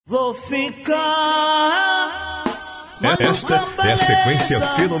Vou ficar. Esta é a sequência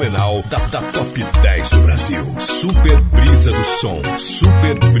fenomenal da Top 10 do Brasil. Super Brisa do Som,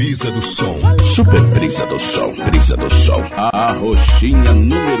 Super Brisa do Som, Super Brisa do Som, Brisa do Som, a roxinha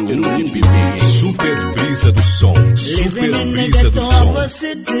número 1 de Pipi. Super Brisa do Som, Super Brisa do Som.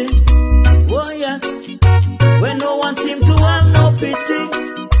 Oh yes, when no one seem to have no pity.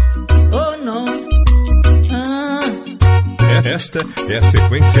 Oh no. Esta é a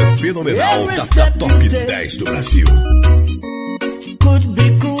sequência fenomenal da Top 10 do Brasil. Could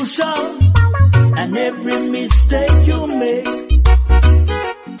be crucial, and every mistake you make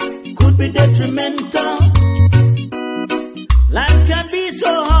could be detrimental. Life can be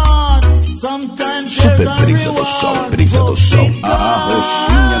so hard, sometimes there's a Brisa do Som, Brisa do Som, a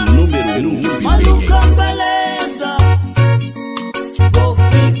roxinha número 1 de Pipi. Maluco, beleza, vou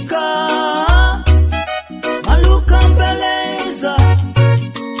ficar. Maluco, beleza.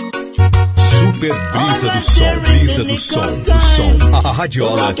 Super Brisa do Som, Brisa do Som, do Som. A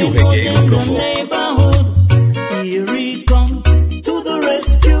radiola que o reggae provou. Here he come to the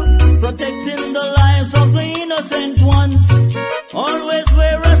rescue, protecting the lives of the innocent ones. Always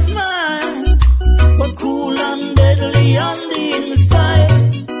wear a smile, but cool and deadly on the inside.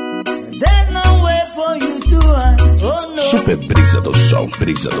 There's no way for you to hide. Oh no. Super Brisa do Som,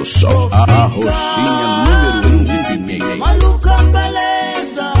 Brisa do Som, a roxinha número 1 de Pipi. Maluco,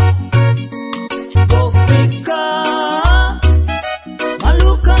 beleza, vou ficar.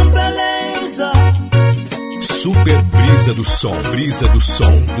 Maluco, beleza. Super Brisa do Som, Brisa do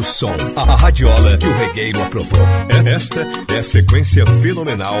Som, do Som. A radiola que o reggae aprovou. Esta é a sequência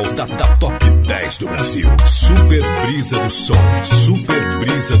fenomenal da Top 10 do Brasil. Super Brisa do Som, Super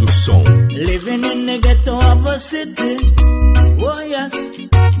Brisa do Som. Living in the ghetto of a city. Oh yes,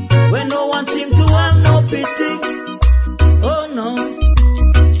 where no one seem to have no pity. Oh no.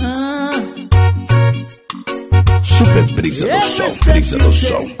 Super Brisa do Som, Brisa do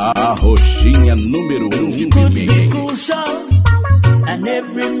Som, a roxinha número 1 de Could be Pipi. crucial, and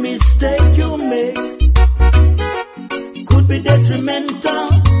every mistake you make could be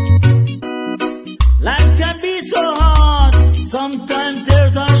detrimental. Life can be so hard, sometimes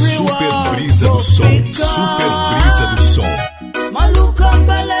there's a reward. Super Brisa do Som, Super Brisa do Som. Maluco,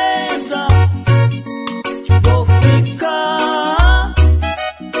 beleza, vou ficar.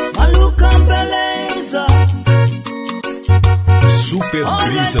 Maluco, beleza. Super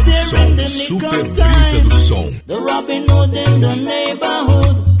Brisa do Som, Super Brisa do Som. The Robin Hood in the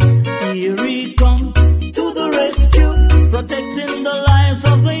neighborhood. Here he come to the rescue, protecting the lives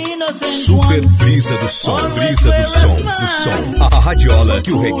of the innocent Super ones. Brisa do Som, Brisa do Som, do Som. A radiola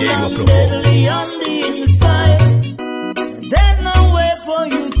que o reggae aprovou. Deadly on the inside. There's no way for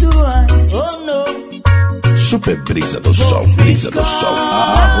you to hide. Oh no. Super Brisa do Som, Brisa do Som,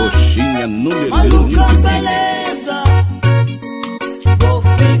 a roxinha número 1 de Maluco, Pipi. beleza, vou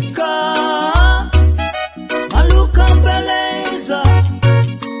ficar. Maluco, beleza,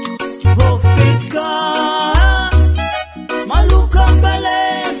 vou ficar.